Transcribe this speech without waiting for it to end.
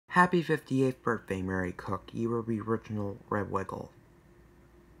Happy 58th birthday, Mary Cook. You were the original Red Wiggle.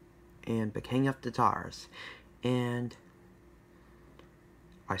 And the King of the Tars. And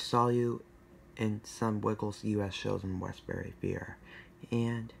I saw you in some Wiggles US shows in Westbury Fair.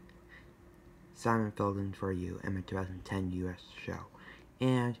 And Simon filled in for you in the 2010 US show.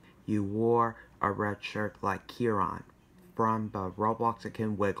 And you wore a red shirt like Kieran from the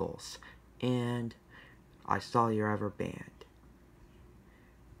Robloxican Wiggles. And I saw your other band,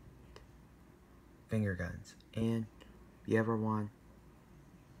 Finger Guns, and the other one,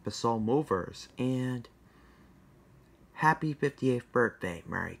 the Soul Movers. And happy 58th birthday,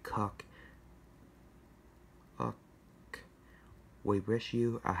 Mary Cook. We wish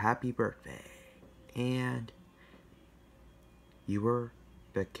you a happy birthday. And you were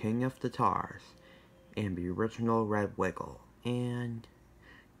the King of the Tars and the original Red Wiggle. And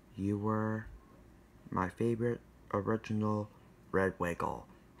you were my favorite original Red Wiggle.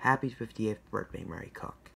 Happy 58th birthday, Mary Cook.